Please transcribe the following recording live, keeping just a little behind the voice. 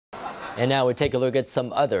And now we take a look at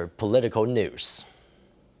some other political news.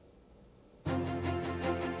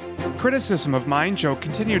 Criticism of Ma Ying-jeou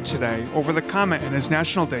continued today over the comment in his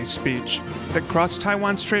National Day speech that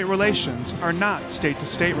cross-Taiwan Strait relations are not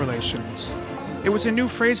state-to-state relations. It was a new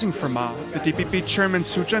phrasing for Ma the DPP Chairman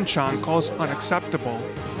Su Tseng-chang calls unacceptable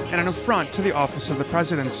and an affront to the office of the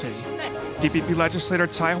presidency. DPP Legislator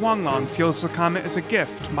Tsai Huang-liang feels the comment is a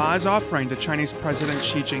gift Ma is offering to Chinese President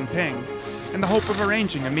Xi Jinping in the hope of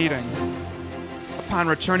arranging a meeting. Upon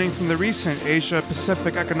returning from the recent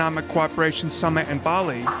Asia-Pacific Economic Cooperation Summit in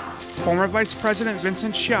Bali, former Vice President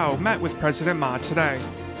Vincent Siew met with President Ma today.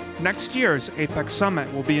 Next year's APEC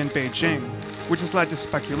summit will be in Beijing, which has led to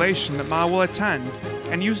speculation that Ma will attend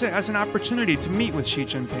and use it as an opportunity to meet with Xi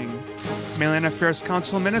Jinping. Mainland Affairs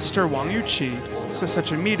Council Minister Wang says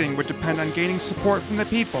such a meeting would depend on gaining support from the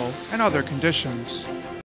people and other conditions.